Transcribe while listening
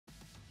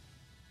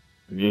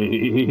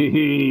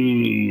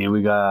Here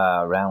we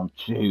go, round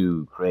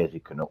 2,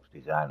 Crazycanuck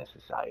Designer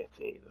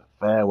Society, the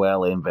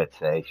Farewell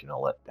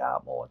Invitational at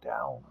Dartmoor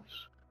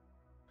Downs.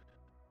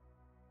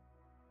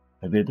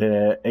 I did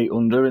 8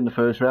 under in the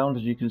first round,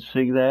 as you can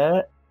see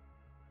there.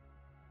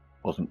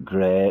 Wasn't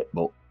great,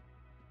 but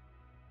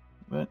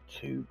weren't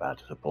too bad,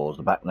 I suppose.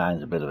 The back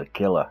nine's a bit of a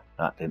killer.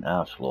 That didn't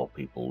half slow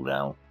people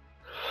down.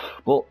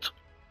 But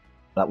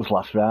that was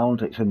last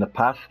round. It's in the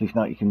past. There's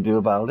nothing you can do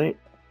about it.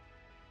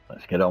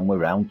 Let's get on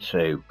with round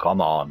 2.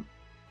 Come on.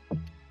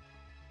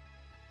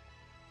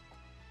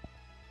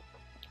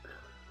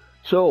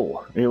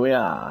 So, here we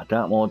are.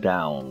 Dartmoor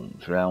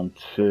Downs, round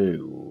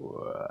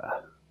 2.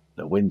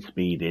 The wind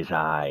speed is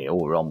high.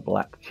 Over on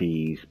black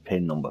tees,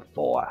 pin number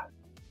 4.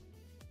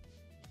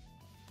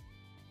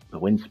 The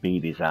wind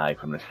speed is high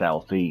from the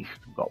southeast.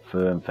 We've got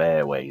firm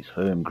fairways,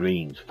 firm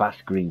greens,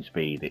 fast green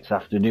speed. It's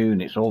afternoon,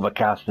 it's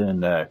overcast,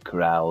 and the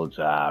crowds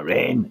are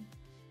in.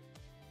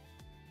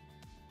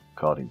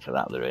 According to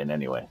that, they're in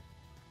anyway.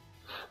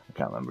 I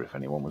can't remember if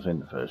anyone was in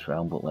the first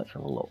round, but let's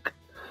have a look.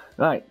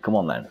 Right, come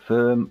on then.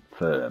 Firm,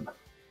 firm.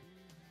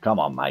 Come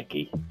on,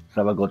 Mikey. Let's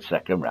have a good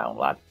second round,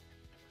 lad.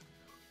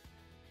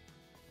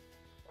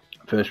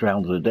 First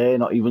round of the day,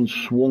 not even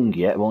swung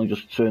yet. I've only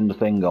just turned the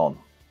thing on.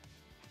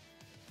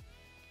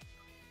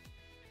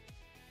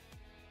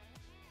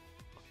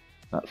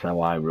 That's how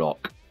I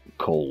rock.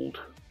 Cold.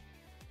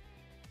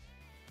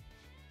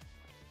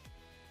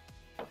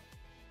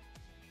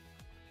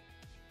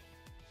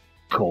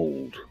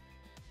 Cold.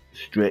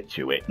 Straight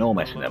to it. No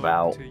messing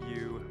about.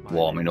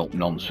 Warming up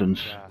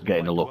nonsense.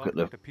 Getting a look at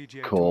the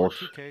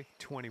course.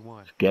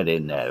 Let's get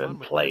in there and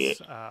play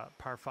it.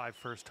 Par 5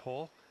 first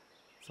hole.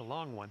 It's a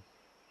long one.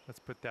 Let's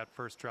put that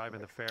first drive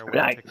in the fairway.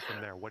 Right. Take it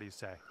from there. What do you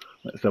say?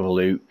 Let's have a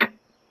look.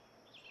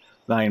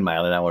 9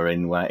 mile an hour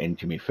in right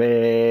into my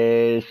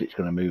face. It's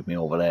going to move me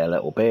over there a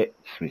little bit.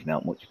 There's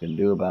not much you can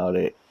do about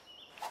it.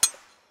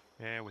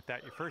 And with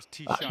that, your first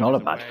tee That's shot not a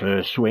is bad away.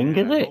 first swing,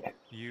 is it?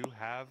 You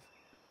have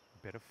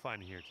a bit of fun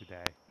here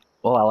today.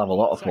 Well, I'll have a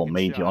lot of fun, Second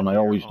me, shot John. I here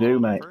always do,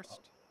 on mate. first.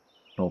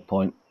 No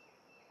point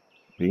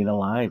being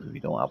alive if you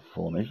don't have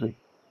fun, is there?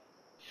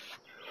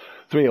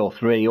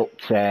 303 up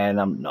 10.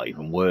 I'm not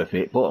even worth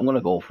it, but I'm going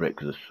to go for it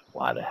because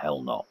why the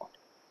hell not?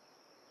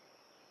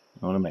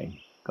 You know what I mean?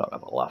 Got to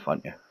have a laugh,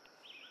 haven't you?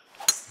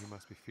 You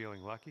must be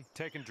feeling lucky.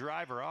 Taking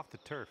driver off the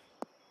turf.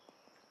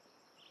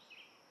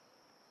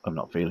 I'm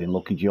not feeling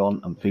lucky, John.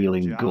 I'm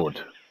feeling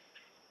good.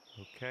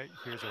 Okay,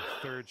 here's our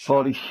third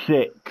shot.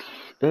 46.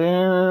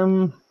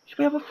 Should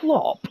we have a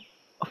flop?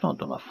 I've not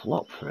done a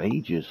flop for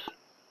ages,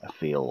 I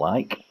feel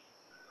like.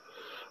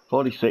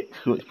 46,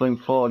 so it's playing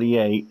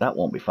 48. That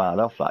won't be far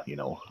off that, you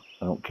know.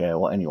 I don't care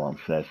what anyone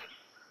says.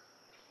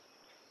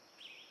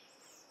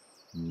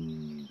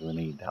 Do I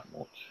need that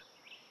much?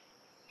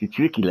 It's a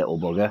tricky little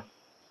bugger.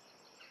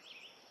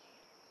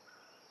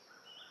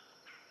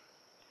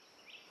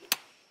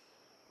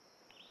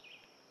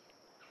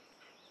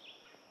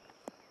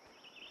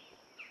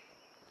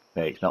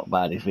 Hey, it's not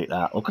bad, is it,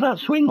 that? Look at that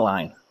swing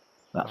line.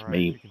 That's right,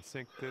 me. We can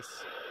sink this,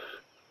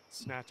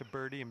 snatch a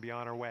birdie, and be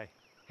on our way.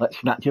 Let's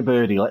snatch a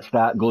birdie. Let's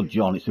start good,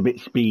 John. It's a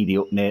bit speedy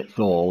up near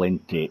Thole,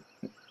 isn't it?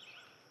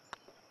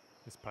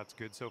 This putt's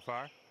good so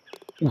far.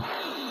 Oof,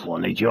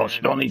 only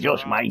just,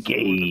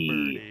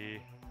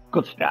 Mikey.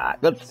 Good start,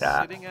 good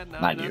start.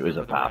 Mind you, it was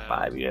a par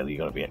 5, yeah. You've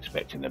got to be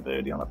expecting a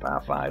birdie on a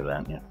par 5,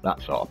 aren't you?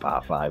 That sort of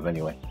par 5,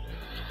 anyway.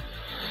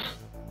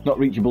 Not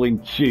reachable in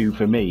 2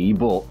 for me,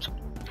 but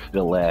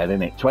still there,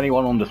 isn't it?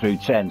 21 under through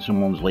 10.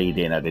 Someone's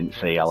leading. I didn't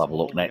see. I'll have a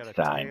look next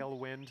time.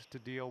 Tailwind to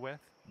deal with.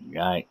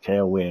 Right,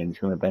 tailwind's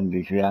going to bend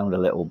this round a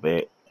little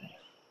bit.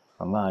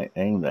 I might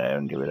aim there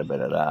and give it a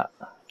bit of that.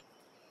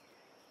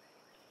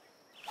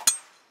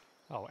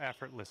 Oh,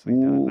 effortlessly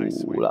done. Nice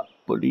swing. That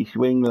buddy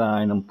swing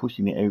line. I'm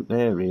pushing it out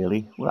there,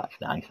 really. Well, that's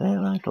nice there.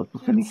 Right, I'll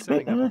finish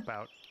it there.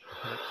 About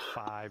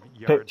 5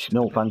 yards. Pitch,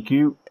 no thank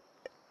you.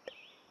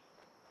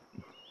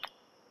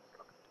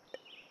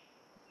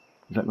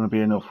 Is that going to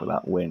be enough for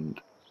that wind?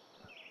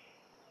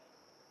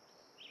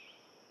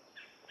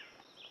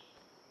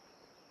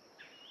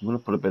 I'm going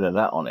to put a bit of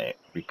that on it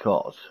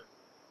because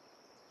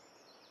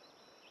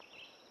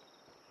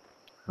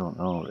I don't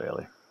know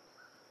really.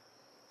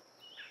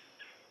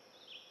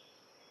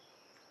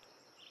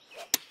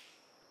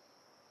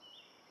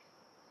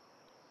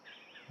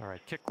 All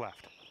right, kick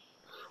left.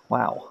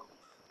 Wow.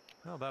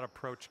 Well, that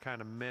approach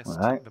kind of missed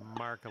Right. the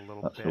mark a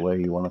little That's bit. the way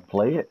you want to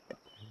play it.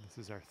 This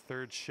is our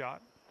third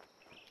shot.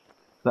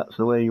 That's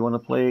the way you want to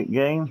play it,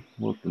 game.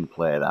 We can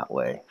play that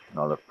way.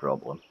 Not a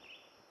problem.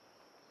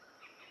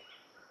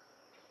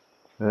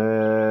 I'll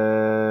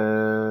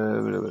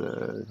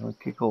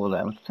kick over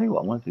there. I'll tell you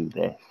what, I'm going to do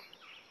this.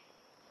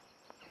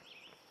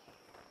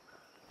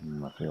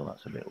 I feel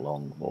that's a bit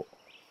long, but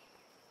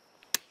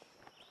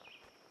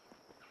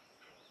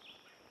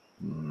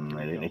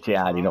I didn't hit it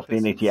hard enough.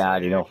 Didn't hit it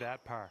hard enough.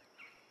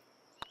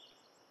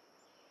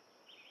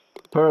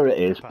 Per it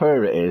is.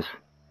 Per it is.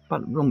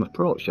 But wrong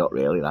approach shot,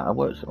 really. That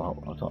was.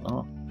 Well, I don't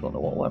know. Don't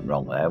know what went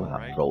wrong there with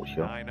that approach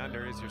shot. 9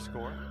 under is your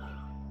score.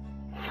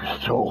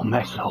 total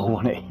mess though,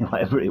 wasn't it?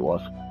 Whatever it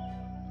was.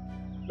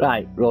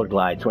 Right, road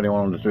glide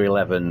 2100 through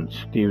 11,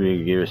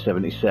 steering gear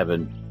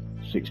 77,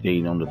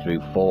 1600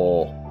 through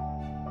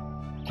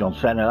 4. John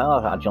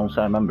Cena, John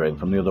Cena, I remember him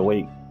from the other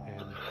week.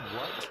 And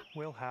what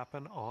will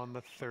happen on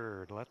the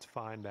third? Let's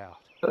find out.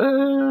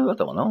 I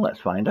don't know, let's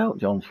find out,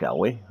 John, shall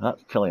we?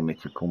 That's telling me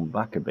to come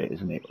back a bit,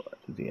 isn't it? What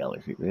the hell,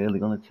 is it really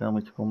going to tell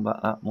me to come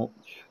back that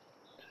much?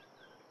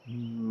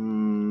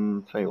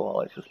 Tell you what,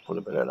 let's just put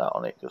a bit of that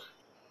on it, just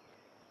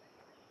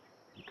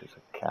because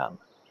I can.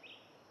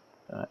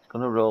 It's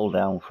going to roll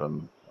down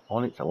from, I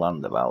want it to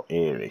land about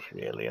here-ish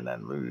really, and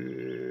then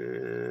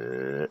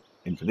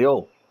into the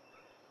hole.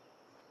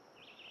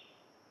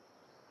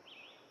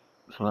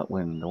 So that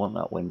wind, I want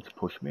that wind to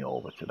push me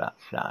over to that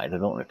side. I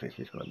don't know if this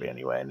is going to be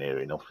anywhere near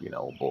enough, you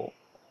know, but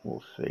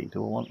we'll see.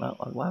 Do I want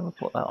that? Why have I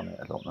put that on it?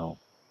 I don't know.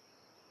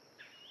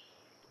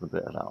 Put a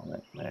bit of that on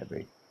it,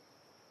 maybe.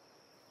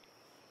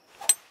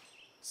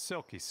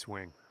 Silky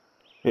swing.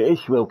 It is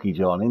swilky,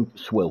 John.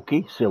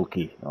 Swilky,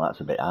 silky. Well,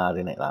 that's a bit hard,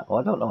 isn't it? That. Well,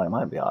 I don't know. It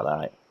might be all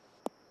right.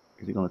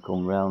 Is it going to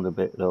come round a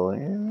bit though?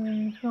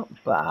 Yeah, it's not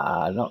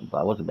bad. Not bad.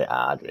 It was a bit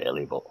hard,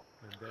 really, but.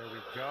 And there we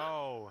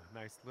go.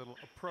 Nice little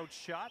approach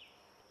shot.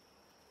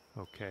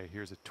 Okay,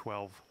 here's a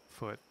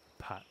 12-foot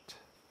putt.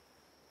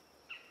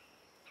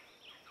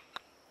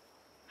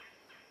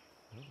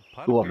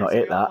 Oh, I've not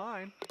hit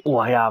that. Oh,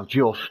 I have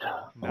just.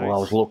 Nice. Oh, I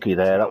was lucky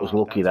there. That was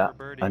lucky. That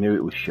I knew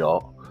it was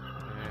short.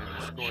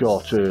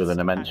 Shorter than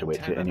I meant to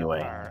hit it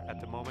anyway.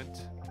 At the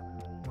moment.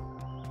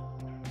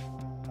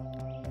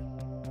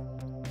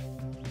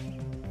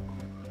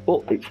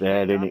 But it's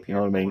there, isn't it? You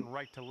know what I mean?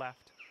 Right to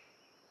left.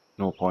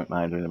 No point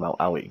minding about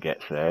how it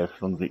gets there, as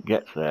long as it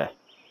gets there.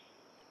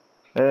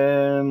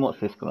 What's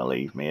this going to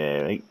leave me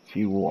here?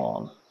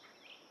 81.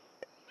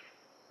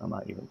 I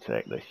might even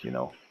take this, you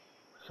know.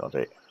 Sod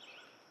it.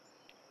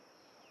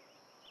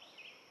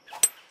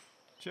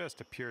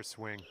 Just a pure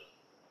swing.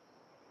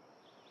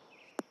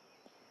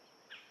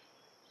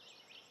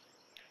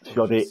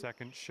 Sod it.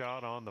 Second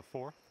shot on the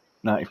fourth.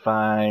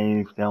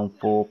 95, down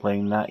 4,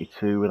 playing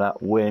 92 with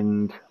that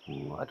wind.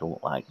 Ooh, I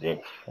don't like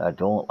this. I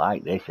don't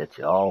like this at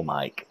all,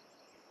 Mike.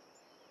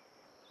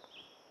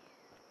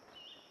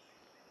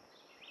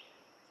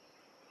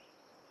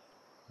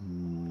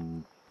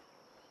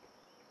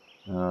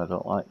 No, I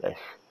don't like this.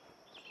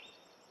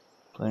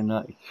 Playing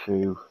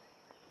 92.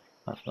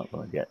 That's not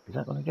going to get... Is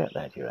that going to get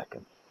there, do you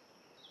reckon?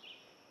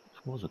 I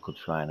suppose I could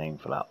try and aim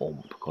for that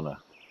ump, couldn't I?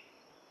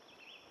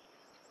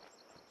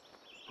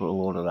 Put a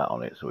load of that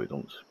on it so it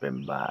don't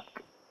spin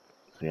back.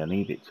 See, I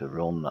need it to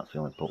run. That's the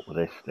only put with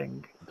this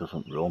thing. It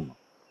doesn't run.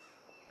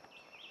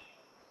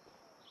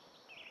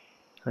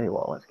 Tell you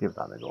what, let's give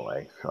that a go,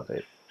 eh? Sod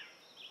it.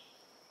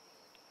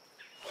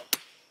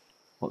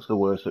 What's the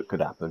worst that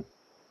could happen?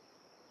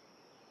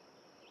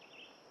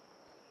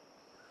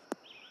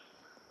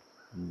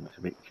 It's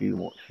a bit too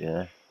much,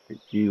 yeah.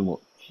 It's too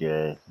much,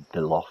 the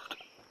loft.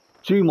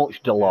 Too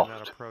much the loft.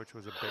 That approach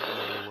was a bit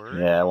lower.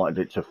 Yeah, I wanted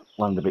it to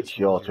land a bit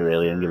shorter,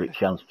 really, and give it a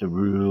chance to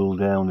roll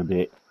down a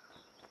bit.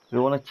 Do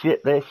I want to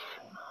chip this?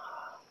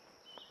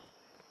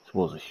 I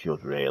suppose I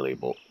should, really,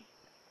 but...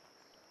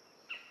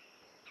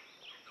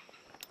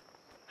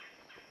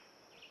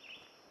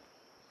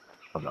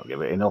 I've not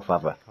given it enough,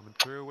 have I? Coming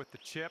through with the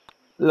chip.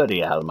 Bloody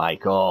hell,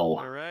 Michael.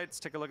 All right, let's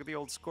take a look at the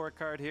old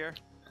scorecard here.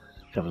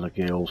 Let's have a look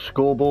at the old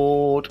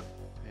scoreboard.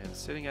 And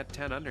sitting at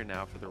 10 under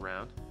now for the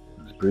round.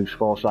 As Bruce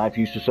Forsyth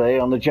used to say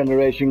on the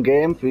Generation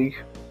Game, for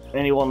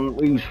anyone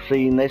who's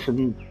seen this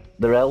and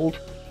they're old,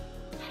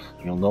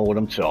 you'll know what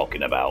I'm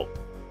talking about.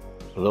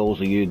 For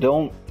those of you who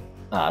don't,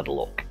 hard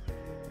luck.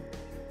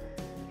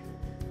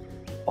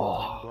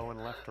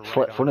 Oh,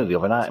 slept funny the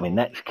other night, my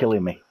neck's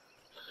killing me.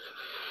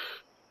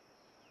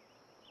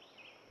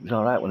 It was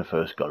alright when I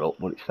first got up,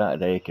 but it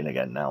started aching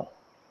again now.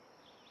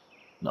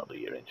 Not that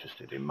you're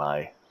interested in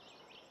my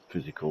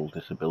physical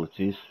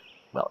disabilities.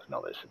 Well, it's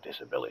not that it's a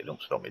disability, it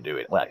don't stop me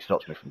doing it. Well, it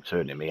stops me from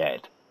turning my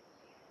head.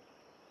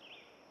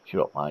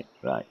 Shut up, Mike.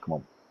 Right,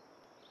 come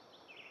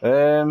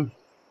on.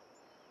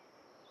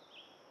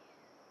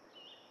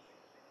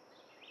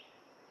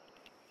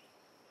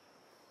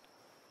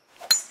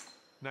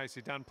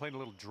 Nicely done, playing a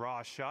little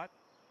draw shot.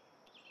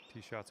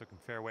 Tee shot's looking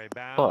fairway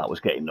bound. Oh, that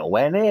was getting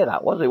nowhere near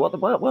that, was it?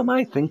 What am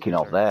I thinking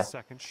of there?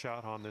 Second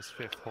shot on this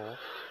fifth hole.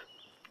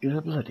 You're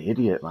a bloody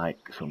idiot, Mike,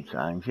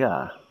 sometimes,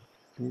 yeah.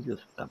 You're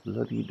just a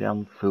bloody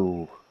damn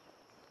fool.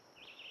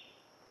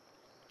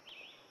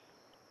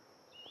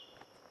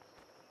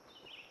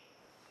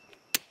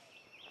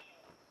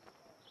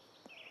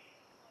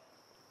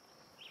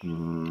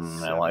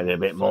 I wanted a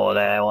bit more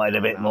there, I wanted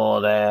a bit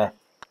more there.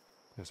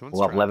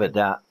 Well, I've levered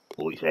that.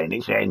 Oh, it's in,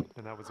 it's in.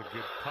 And that was a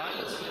good putt.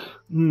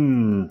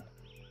 And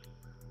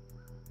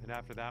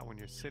after that one,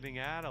 you're sitting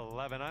at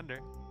 11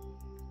 under.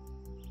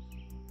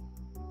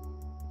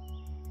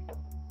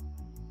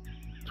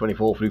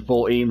 24 through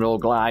 14, roll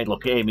glide.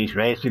 Look at him, he's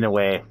racing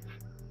away.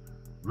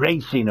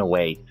 Racing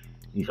away.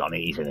 He's on it,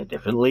 he's in a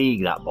different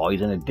league, that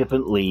boy's in a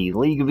different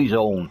league of his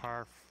own.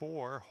 Par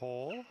 4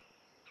 hole.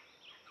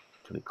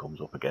 until he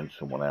comes up against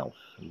someone else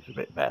who's a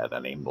bit better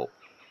than him, but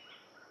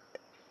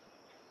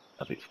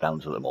as it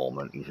stands at the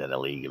moment, he's in a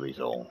league of his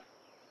own.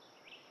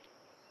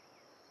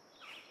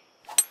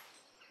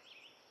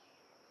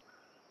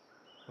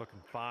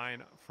 Looking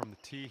fine from the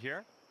tee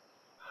here.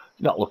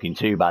 Not looking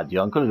too bad,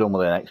 John. Could have done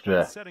with an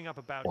extra Setting up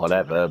about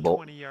whatever, but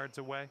 20 yards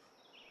away.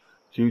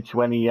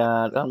 220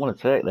 yards. I want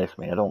to take this,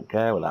 mate. I don't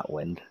care with that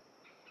wind.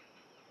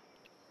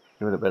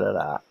 Give it a bit of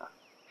that.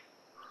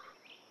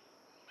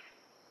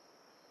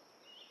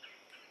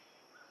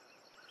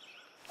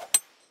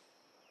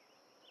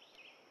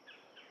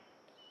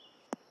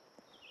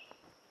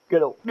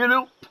 Get up, get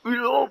up, get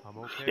up.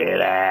 Okay. Stay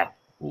there.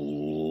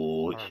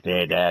 Ooh, it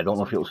stayed there. I don't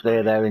know if it'll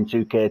stay there in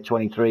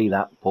 2K23,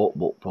 that putt,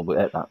 but probably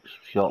that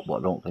shot, but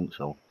I don't think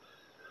so.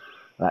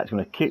 Right, it's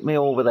going to kick me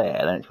over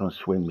there, then it's going to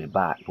swing me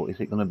back, but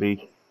is it going to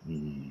be...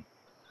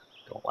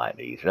 don't like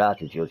these. It's hard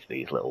to judge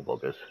these little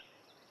buggers.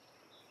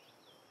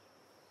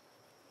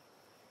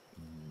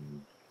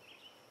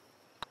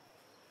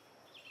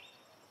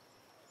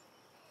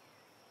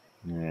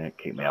 Yeah,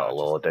 keep me out of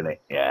load, didn't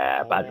it?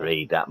 Yeah, bad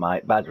read that,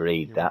 mate. Bad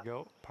read that.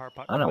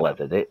 And I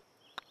weathered it.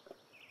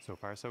 So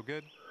far, so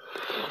good.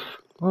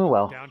 Oh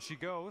well. Down she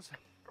goes.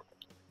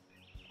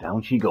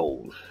 Down she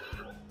goes.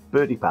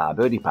 Birdie par,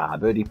 birdie par,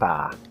 birdie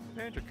par.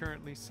 And you're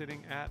currently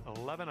sitting at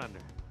 11 under.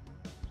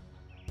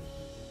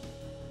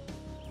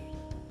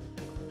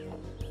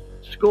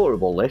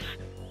 Scoreable list.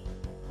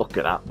 Look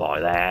at that boy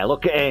there.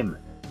 Look at him.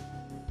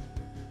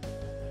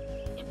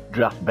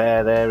 Draft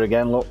bear there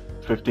again. Look,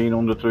 15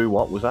 under through.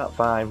 What was that?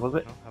 5, was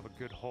it? Have a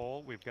good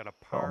hole. We've got a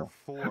par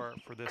 4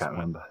 for this Can't one.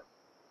 remember.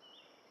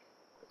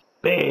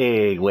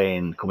 Big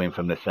wind coming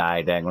from the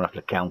side there. I'm going to have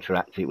to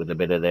counteract it with a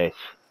bit of this.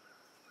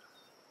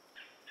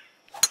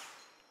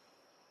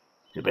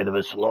 It's a bit of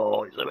a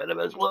slow. It's a bit of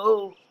a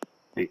slow.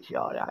 It's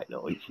alright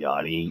though. It's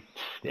alright.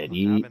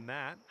 Steady.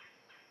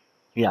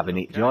 You having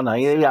it, John? Are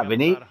you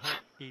having it?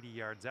 80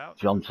 yards out.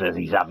 John says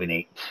he's having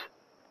it.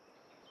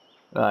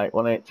 Right,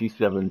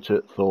 187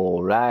 to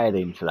Thor. Right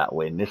into that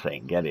wind. This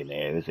ain't getting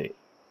there, is it?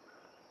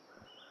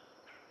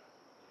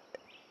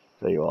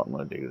 Tell you what, I'm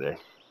going to do this.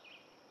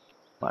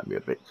 Might be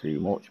a bit too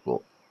much, but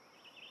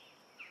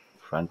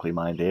frankly,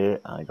 my dear,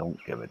 I don't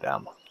give a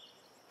damn.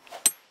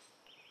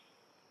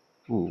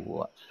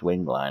 Ooh, that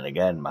swing line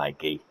again,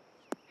 Mikey.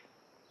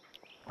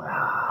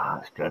 Ah,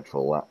 that's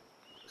dreadful, that.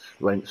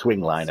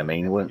 Swing line, I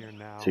mean, it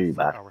wasn't too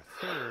bad.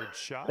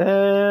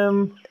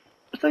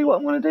 Tell you what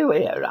I'm going to do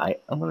here,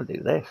 right? I'm going to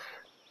do this.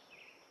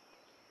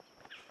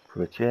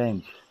 For a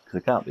change.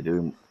 Because I can't be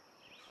doing...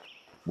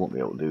 Won't be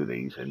able to do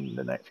these in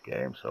the next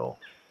game, so...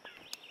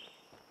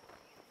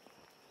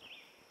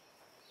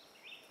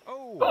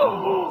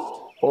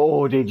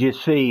 Oh, did you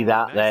see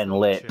that then,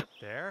 Lip?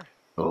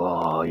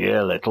 Oh,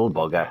 you little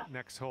bugger.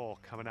 Next hole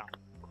coming up.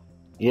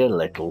 You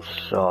little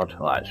sod.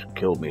 Oh, it's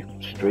killed me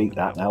streak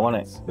that now,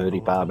 hasn't it?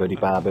 Birdie par, birdie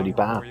par, birdie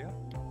par.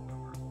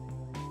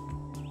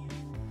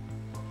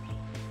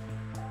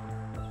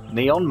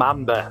 Neon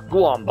Mamba.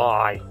 Go on,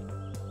 boy.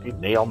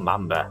 Neon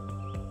Mamba.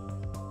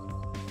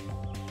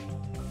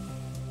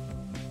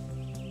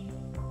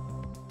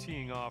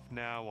 Teeing off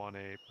now on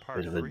a par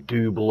 3. There's a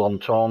double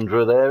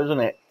entendre there, isn't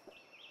it?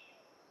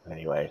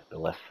 Anyway, the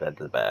less said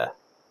the better.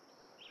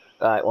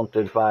 Right,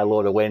 135,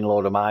 load of wind,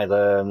 load of my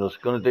there. I'm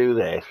just going to do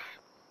this.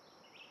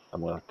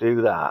 I'm going to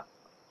do that.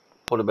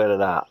 Put a bit of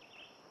that.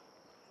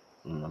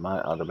 And I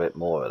might add a bit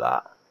more of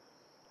that.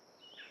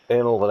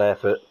 Aim over there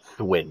for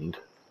the wind.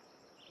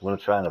 I'm going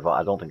to try and avoid...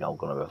 I don't think I'm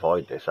going to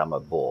avoid this. I'm a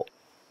butt.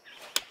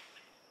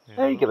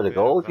 Hey, give it a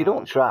go. If you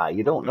don't try,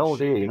 you don't know,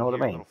 do you? You know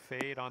what I mean?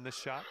 Fade on this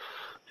shot.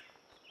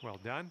 Well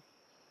done.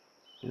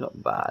 It's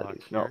not bad.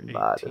 It's not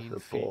bad, I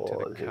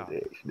suppose.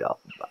 It's not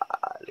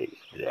bad. It's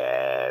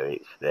there.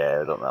 It's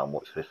there. I don't know how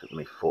much this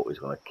my foot is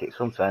going to kick.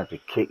 Sometimes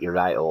they kick you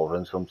right over,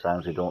 and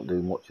sometimes they don't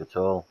do much at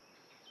all.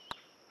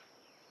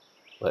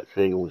 Let's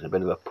see. Oh, there's a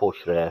bit of a push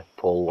there,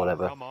 pull,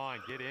 whatever. Come on,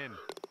 get in.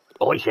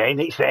 Oh, it's in.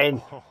 It's in.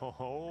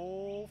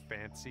 Oh,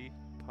 fancy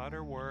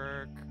putter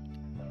work.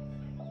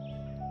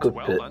 Good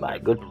tip,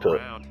 mate. Good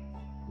tip.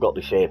 Got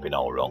the shaping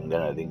all wrong.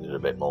 Then I think there's a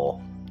bit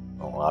more.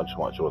 Oh, I just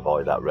wanted to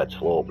avoid that red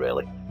slope,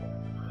 really.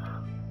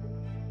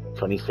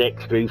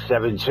 26 through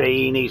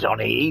 17, he's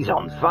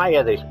on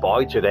fire, this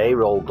boy today,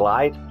 roll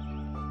glide.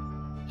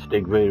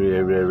 Stig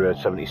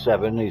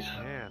 77, he's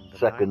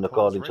second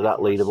according to that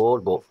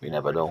leaderboard, but you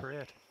never know.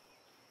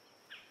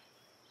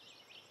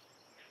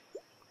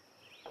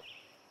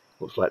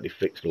 Looks like they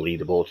fixed the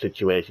leaderboard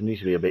situation.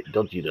 Used to be a bit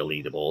dodgy, the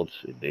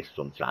leaderboards in this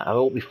sometimes. I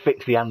hope they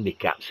fixed the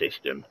handicap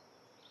system.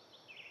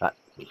 That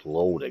was a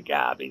load of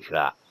garbage,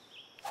 that.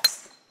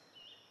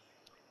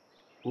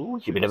 Ooh,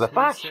 it's a bit of a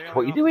fast.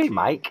 What are you doing,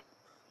 Mike?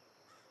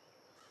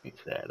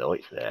 It's there though,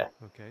 it's there.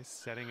 Okay,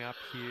 setting up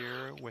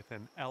here with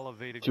an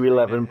elevated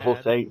 211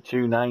 plus 8,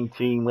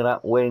 219 with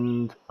that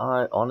wind.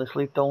 I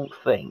honestly don't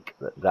think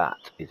that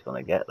is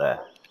going to get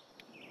there.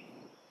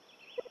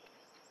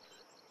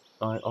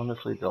 I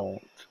honestly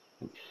don't.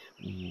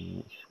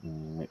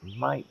 It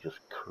might just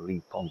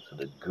creep onto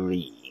the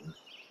green.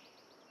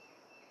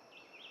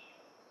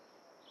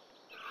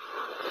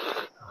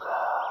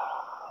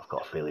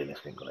 got a feeling this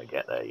ain't going to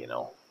get there, you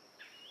know.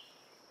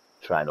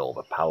 Try and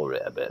overpower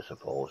it a bit, I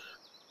suppose.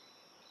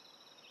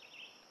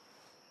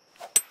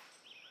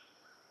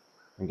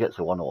 It gets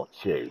a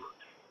 102.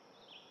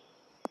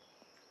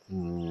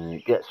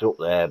 It gets up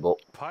there, but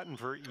putting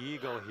for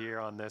eagle here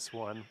on this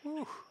one.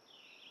 Whew.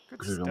 Good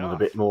could have stuff. done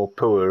with a bit more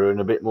power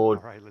and a bit more.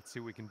 All right, let's see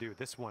what we can do.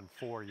 This one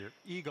for your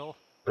eagle.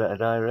 Better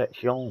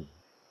direction.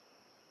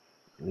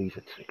 These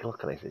are tricky.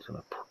 Look at this. It's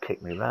going to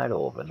kick me right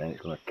over, and then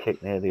it's going to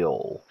kick near the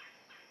hole.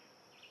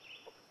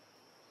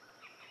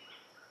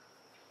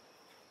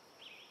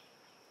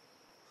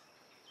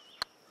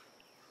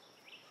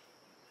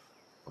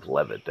 I've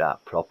levered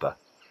that proper.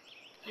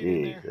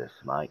 Jesus,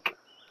 Mike.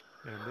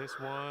 And this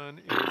one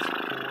is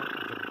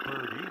for the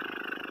birdie.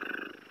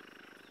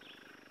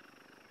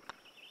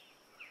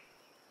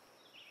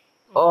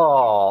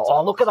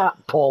 Oh, look at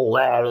that pull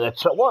there at the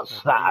top.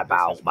 What's that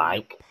about,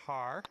 Mike?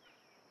 Par.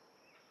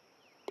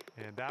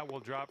 And that will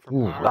drop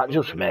for par. That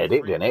just made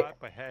it, didn't it?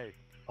 But hey,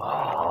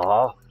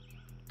 oh.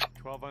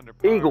 12 under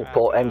par. Eagle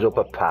putt ends up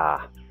a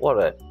par. What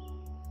a...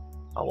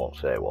 I won't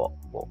say what,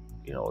 but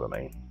you know what I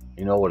mean.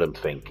 You know what I'm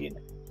thinking.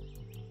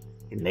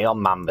 In the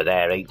on Mamba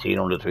there,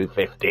 1800 through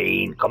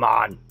 15. Come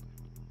on.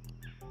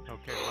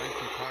 Okay,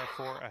 lengthy par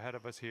 4 ahead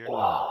of us here.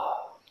 Oh.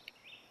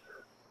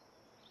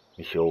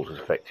 My shoulders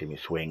affecting my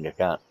swing. I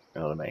can't.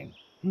 You know what I mean?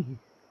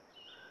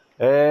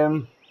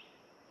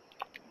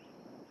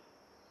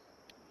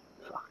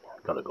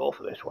 Got to go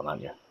for this one,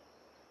 haven't you?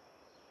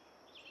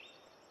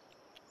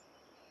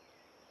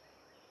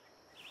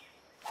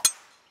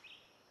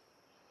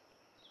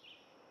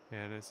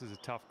 And this is a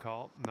tough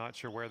call. Not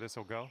sure where this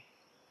will go.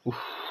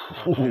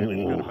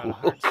 Okay,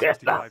 look at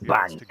that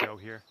bank. To go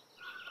here.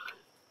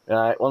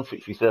 Right,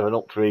 167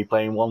 up 3,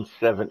 playing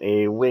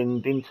 170.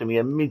 Wind into me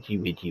a midgy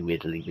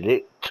widdly with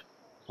it.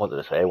 What did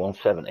I say?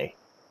 170.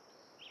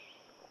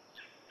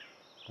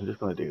 I'm just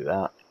going to do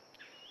that.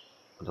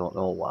 I don't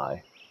know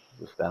why.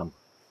 Just I've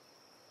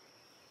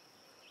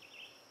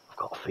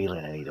got a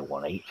feeling I need a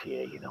 180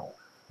 here, you know.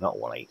 Not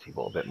 180,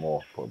 but a bit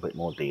more. Put a bit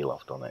more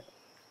D-loft on it.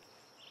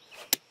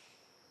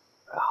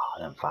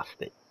 And then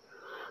fast it.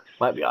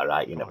 Might be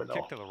alright, you never know.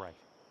 Kick to the right.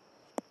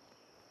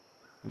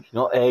 It's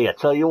not, hey, I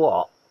tell you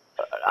what.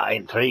 I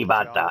ain't 3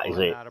 bad, that is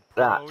it.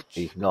 That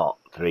is not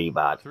 3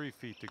 bad. 3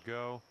 feet to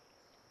go.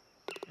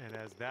 And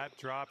as that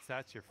drops,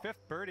 that's your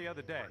 5th birdie of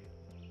the day.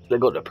 It's a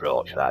good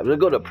approach, that. It was a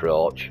good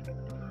approach.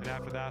 And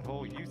after that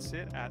hole, you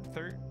sit at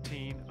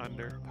 13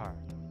 under par.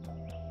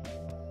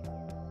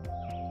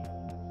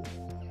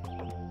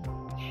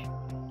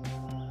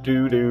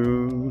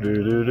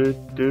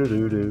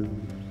 Do-do-do-do-do-do-do.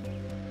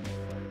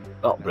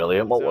 Not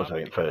brilliant. What was I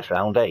in first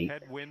round? 8.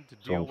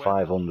 So I'm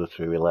 500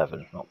 through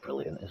 11. Not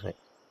brilliant, is it?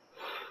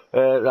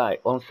 Right,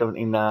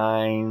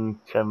 179,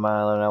 10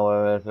 mile an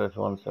hour,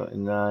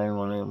 179,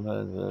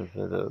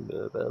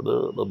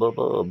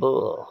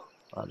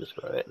 I'm just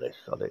going to hit this,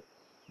 sod it.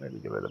 Maybe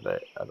give it a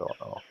bit, I don't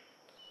know.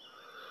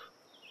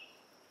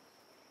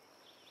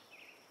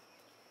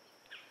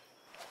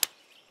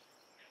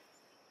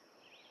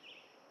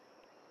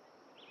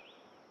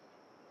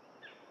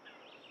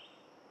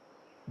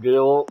 Get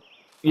up.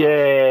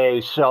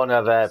 Yay, son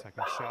of a...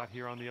 Second shot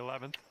here on the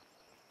 11th.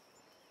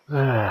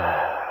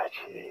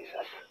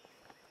 Jesus.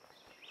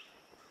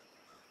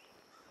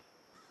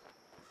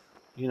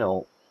 You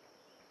know,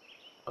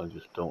 I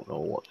just don't know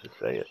what to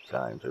say at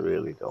times. I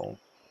really don't.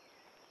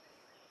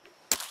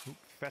 Oop,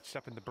 fetched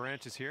up in the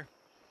branches here.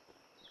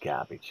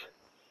 Garbage.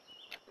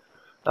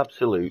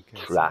 Absolute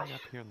trash.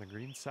 Up here on the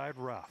green side,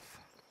 rough.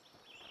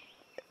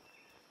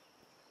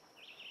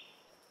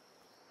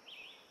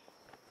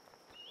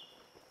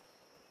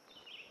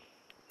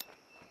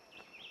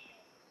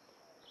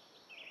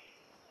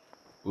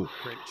 Oof.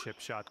 Great chip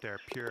shot there,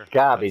 pure.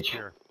 Garbage.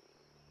 Pure.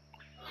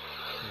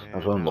 I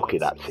was unlucky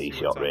that tee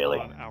shot, really.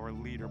 On our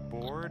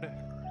leaderboard,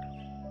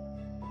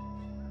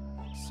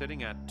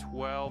 sitting at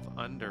 12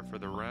 under for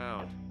the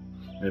round.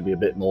 Maybe a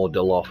bit more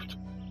de loft.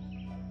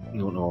 I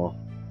don't know.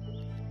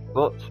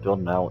 But it's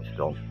done now, it's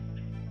done.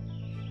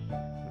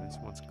 This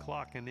one's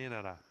clocking in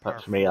at a...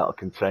 That's me out of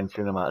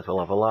contention. I might as well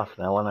have a laugh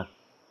now, ain't I?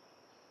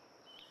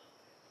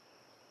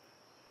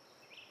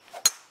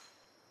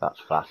 That's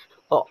fast.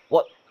 Oh,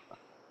 what?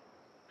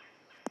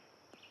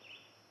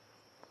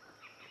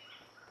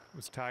 It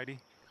was tidy.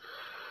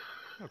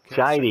 Okay,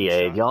 tidy,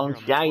 eh, John?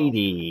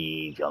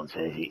 Tidy. John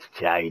says it's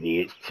tidy,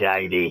 it's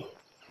tidy.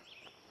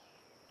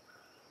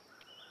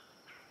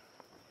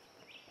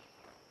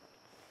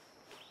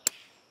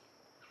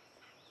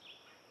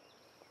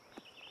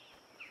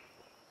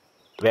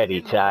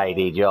 Very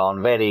tidy,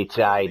 John. Very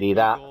tidy,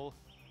 that.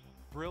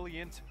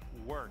 Brilliant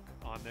work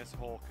on this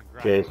hole.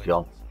 Cheers,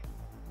 John.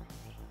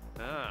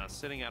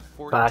 Sitting at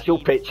 14. Partial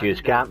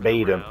pitches, can't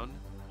beat them.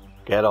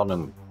 Get on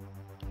them.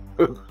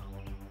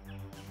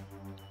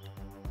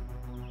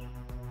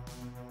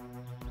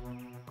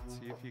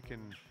 See if you can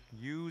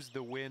use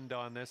the wind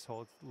on this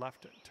hole. It's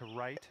left to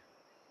right.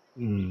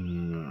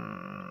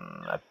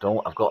 I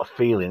don't. I've got a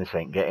feeling this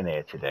ain't getting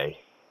here today.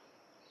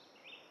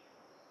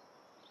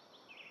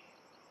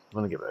 I'm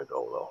gonna give it a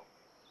go though.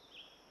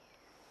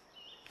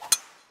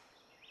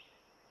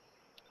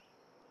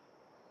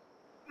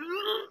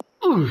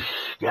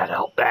 Whoosh! Get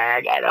up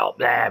there, Here's our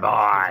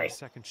boy.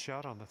 second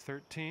shot on the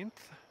 13th.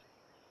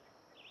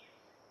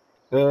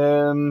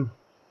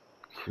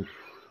 It's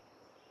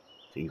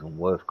even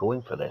worth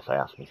going for this, I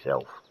ask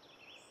myself.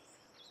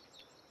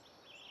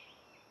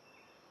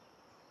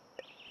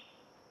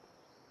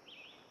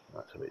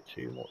 That's a bit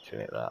too much in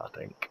it, that, I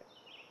think.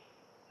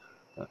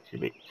 That's a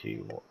bit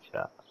too much,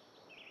 that.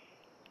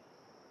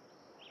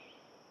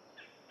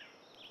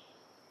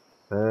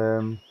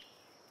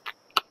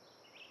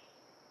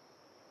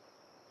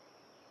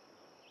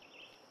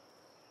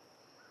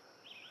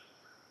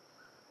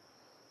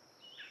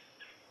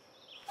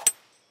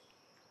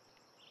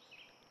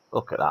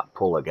 Look at that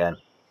pull again.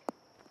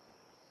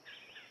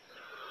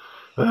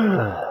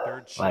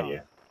 Third shot.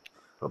 Yeah,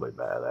 probably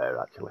better there,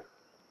 actually.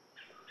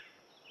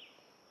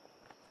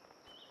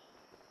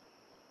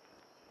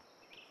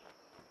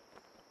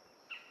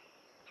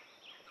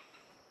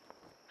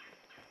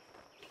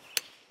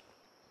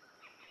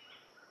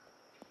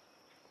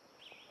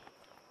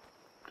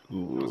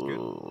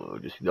 Ooh,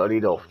 just not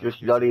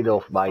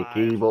enough,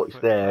 Mikey, but it's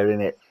there,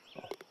 isn't it?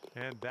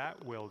 And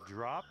that will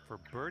drop for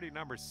birdie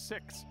number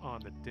 6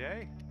 on the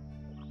day.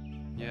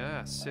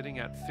 Yeah, sitting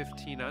at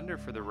 15 under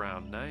for the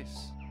round.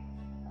 Nice.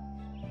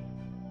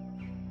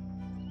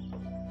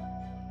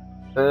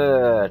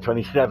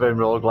 27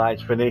 road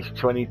lights finished,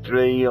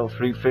 23 on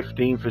through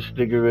 15 for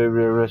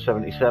Stigger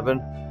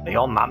 77. The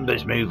on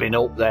Mamba's moving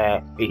up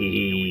there. Did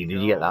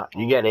you get that?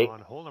 You get it?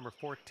 On hole number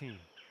 14.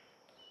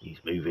 He's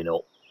moving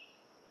up.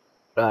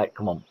 Right,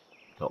 come on.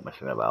 Stop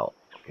messing about.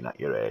 Looking at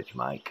your age,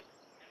 Mike.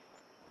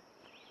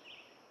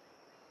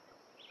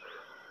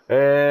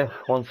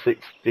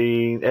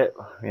 116. Yeah,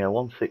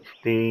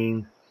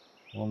 116.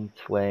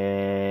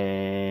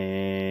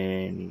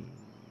 120.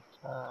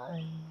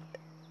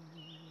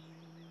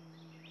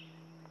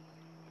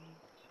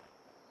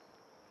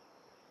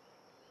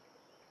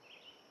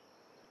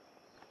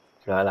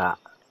 Try that.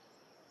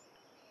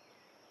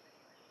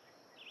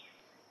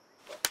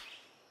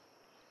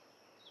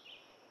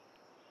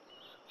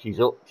 She's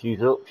up, she's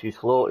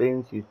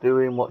floating, she's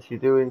doing what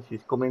she's doing,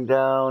 she's coming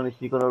down. Is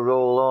she going to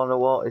roll on or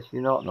what? Is she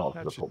not? No,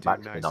 she's going to put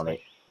backspin on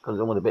it. Because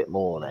I want a bit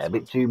more there, a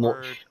bit too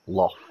much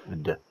loft.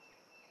 It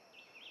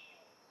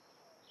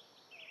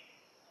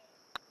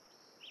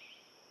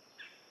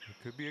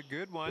could be a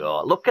good one.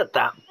 Oh, look at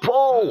that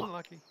pull!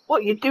 Unlucky.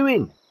 What are you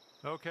doing?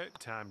 Okay,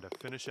 time to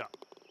finish up.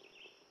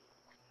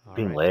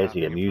 Being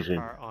lazy, I'm using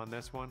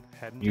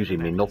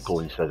my knuckle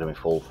instead of my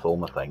full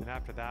thumb, I think. And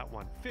after that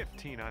one,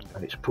 15 under.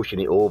 And it's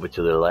pushing it over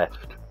to the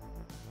left.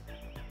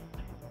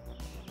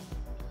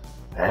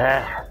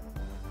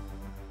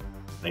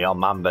 Neon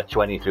Mamba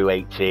 20 through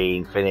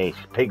 18, finish.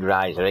 Pig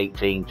Riser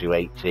 18 through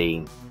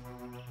 18.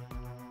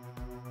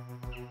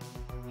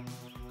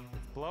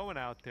 It's blowing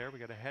out there. We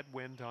got a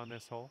headwind on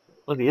this hole.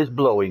 Look, it is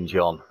blowing,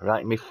 John,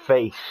 right in my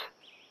face.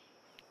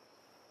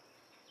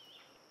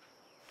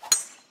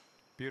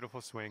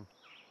 Beautiful swing.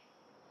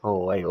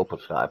 Oh, way up,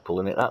 I've started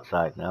pulling it that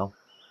side now.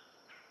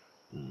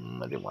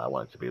 I didn't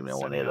want it to be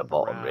nowhere near the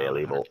bottom,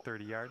 really, but...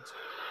 30 yards.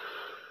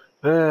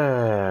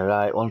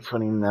 Right,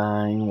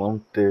 129,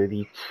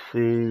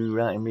 132,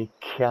 right in me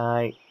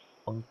kite,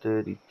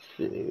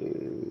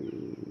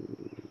 132.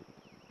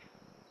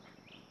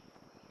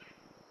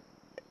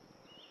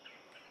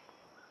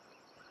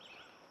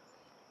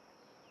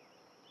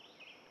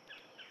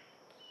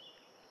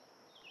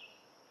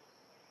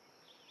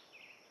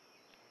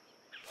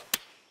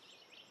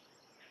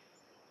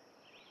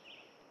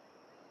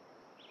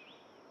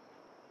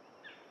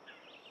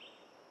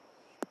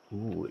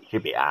 Ooh, it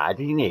could be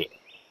hard, isn't it?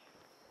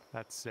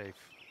 That's safe.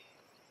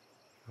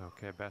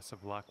 Okay, best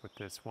of luck with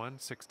this one.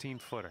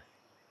 16-footer.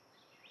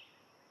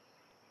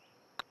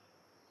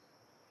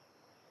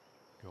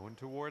 Going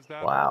towards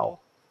that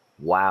hole.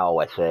 Wow,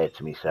 I said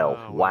to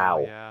myself,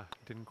 wow. Yeah,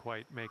 didn't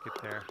quite make it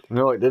there.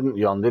 No, it didn't,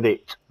 John, did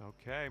it?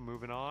 Okay,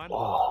 moving on.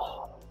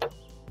 Oh.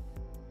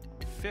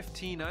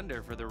 15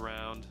 under for the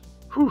round.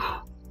 Whew.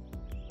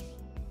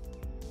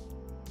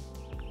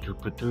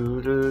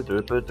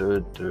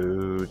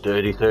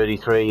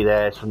 30-33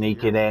 there,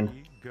 sneaking in.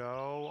 We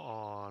go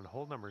on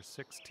hole number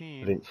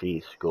 16. I didn't see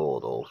he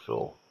scored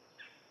also.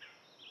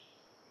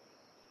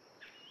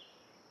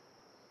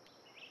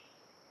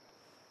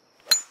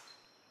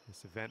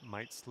 This event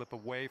might slip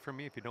away from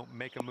me if you don't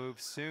make a move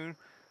soon.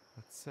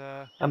 Let's,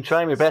 I'm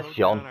trying my best,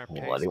 John. Oh,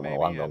 I didn't want to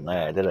land on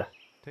there, did I?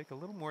 Take a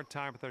little more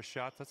time with our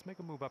shots. Let's make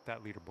a move up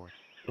that leaderboard.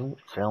 Don't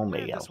tell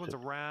me. This one's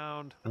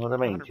around. You know what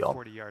I mean, John?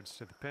 40 yards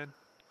to the pin.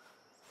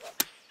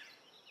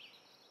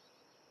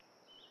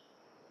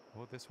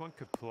 Well, this one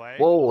could play.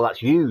 Whoa, that's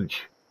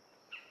huge.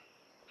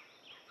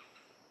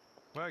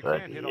 Well, you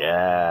can't hit all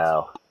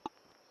yeah.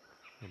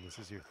 And this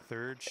is your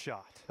third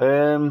shot.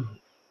 My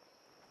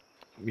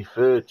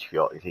third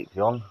shot, is it,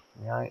 John?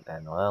 Right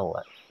then,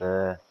 well,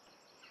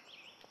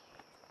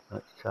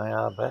 let's try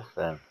our best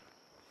then.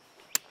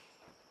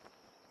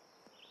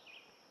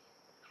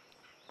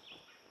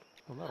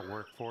 Well, that'll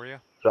work for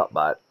you. Drop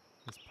back.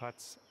 This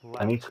putt's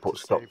I need to left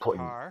stop save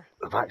putting par.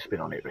 the backspin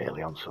on it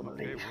really on some of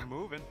Okay, these.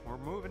 we're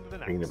moving to the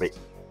next. Being a bit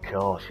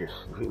cautious.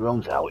 If it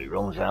runs out, it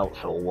runs out,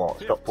 so what?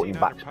 Stop putting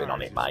 15 under backspin par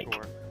on is it, your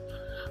Mike.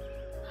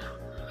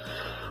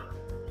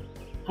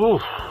 score.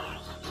 Oof.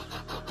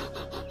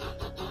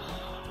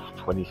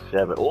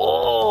 27.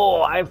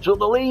 Oh, I've took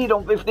the lead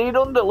on 15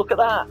 under. Look at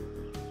that.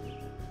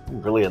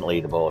 Brilliant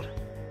leaderboard.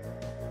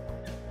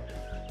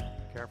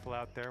 Careful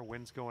out there.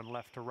 Wind's going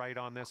left to right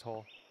on this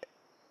hole.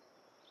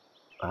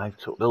 I've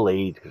took the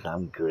lead because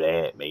I'm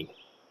great, me.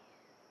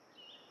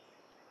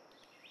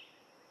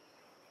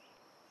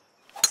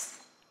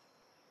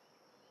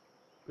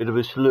 Bit of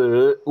a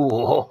slur.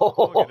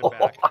 We'll get it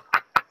back.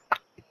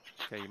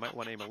 Okay, you might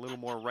want to aim a little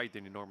more right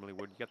than you normally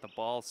would. You get the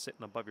ball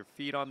sitting above your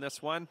feet on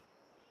this one.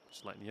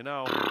 Just letting you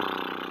know.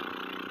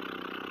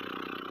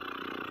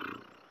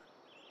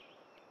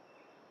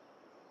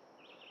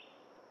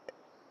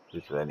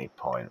 Is there any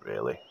point,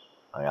 really?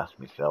 I ask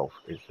myself,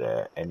 is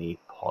there any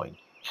point?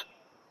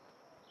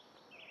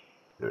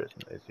 There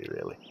isn't, is there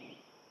really?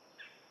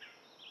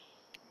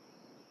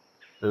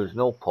 There's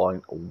no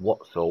point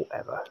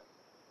whatsoever.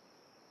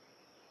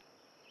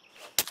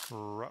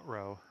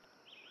 Ruh-roh.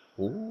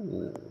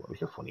 Ooh, it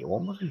was a funny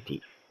one, wasn't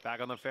it?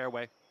 Back on the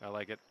fairway. I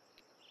like it.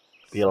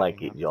 Do you like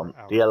Setting it, up John?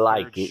 for Do you our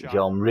like third it, shot.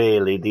 John?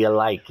 Really? Do you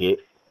like it?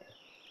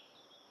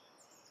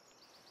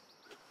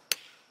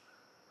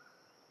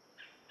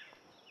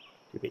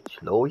 It's a bit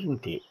slow,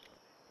 isn't it?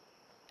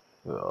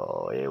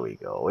 Oh, here we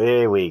go.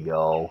 Here we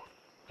go.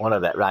 One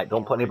of that. Right,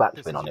 don't put any Alright,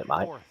 this backspin is on your it,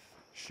 Mike. fourth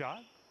shot.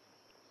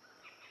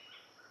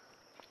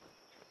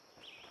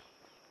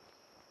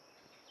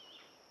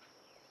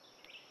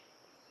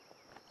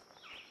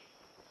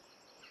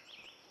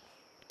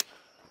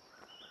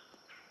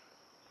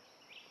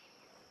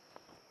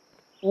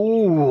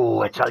 Ooh,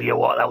 I tell you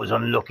what, that was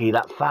unlucky.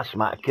 That fast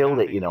might have killed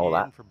it, you know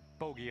that. For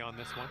bogey on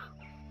this one.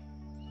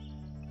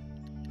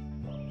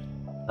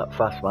 That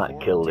fast might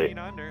have killed it. 14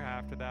 under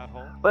after that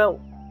hole.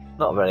 Well,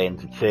 not a very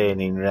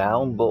entertaining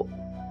round, but...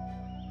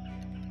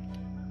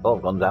 Oh,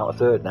 I've gone down to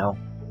third now.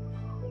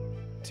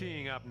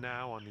 Teeing up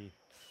now on the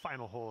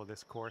final hole of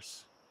this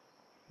course.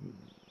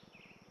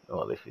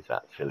 Oh, this is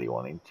that silly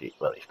one, isn't it?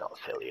 Well, it's not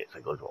silly, it's a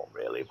good one,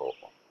 really, but...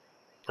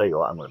 Tell you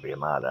what, I'm going to be a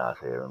mad ass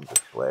here and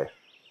just swear.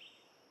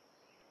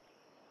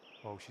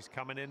 Oh, she's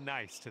coming in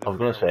nice to the I was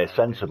going to fairway, say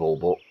sensible,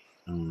 but...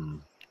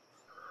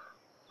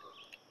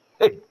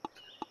 Hey!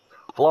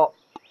 Flop!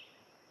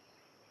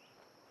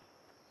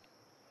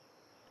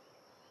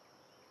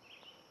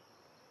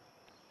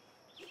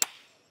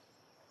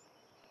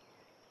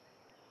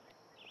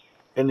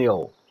 In the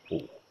hole.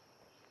 Ooh.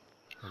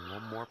 And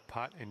one more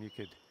putt, and you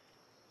could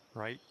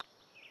write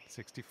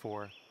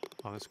 64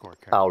 on the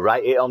scorecard. I'll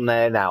write it on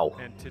there now.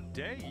 And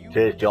today you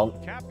Cheers, John.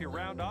 cap your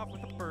round off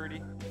with a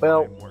birdie.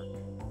 Well, Fine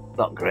work.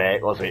 not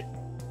great, was it?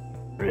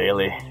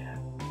 Really?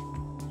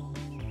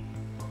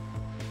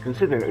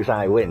 Considering it was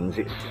high wins,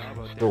 it's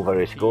still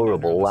very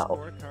scoreable,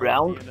 that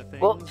round.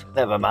 But,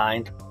 never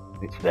mind.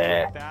 It's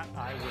there. That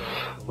I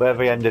will. Where have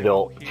we ended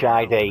up?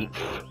 Tied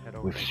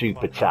 8th with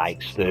Super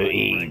Tights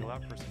 13.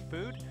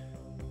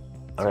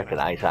 I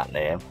recognise that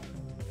name.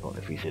 Don't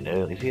know if he's in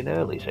early. Is he in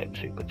early? Is it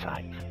Super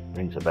Tights?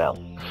 Rings a bell.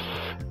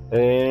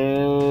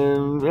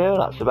 Yeah,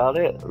 that's about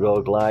it.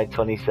 Road Glide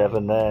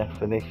 27 there,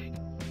 finished.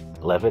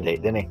 Leathered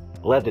it, didn't he?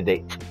 Leathered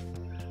it.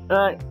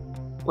 Right,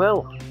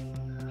 well,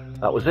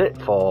 that was it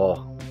for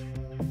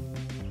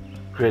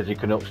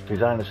Crazycanuck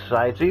Designer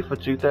Society for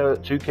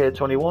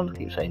 2K21. I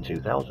keep saying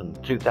 2000.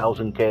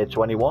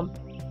 2000K21.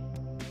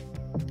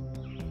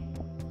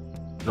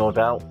 No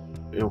doubt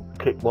he'll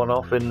kick one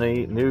off in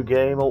the new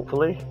game,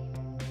 hopefully.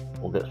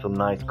 We'll get some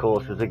nice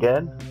courses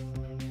again.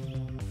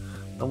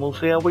 And we'll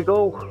see how we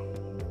go.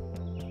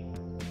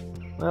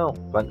 Well,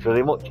 thanks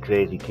very much,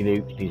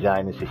 Crazycanuck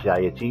Designer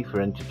Society,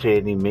 for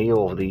entertaining me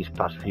over these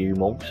past few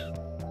months.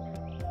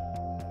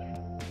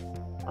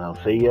 I'll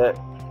see you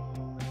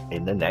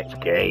in the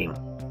next game.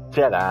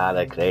 Ta-da,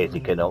 the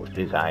Crazycanuck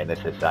Designer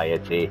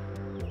Society.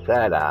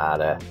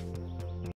 Ta-da.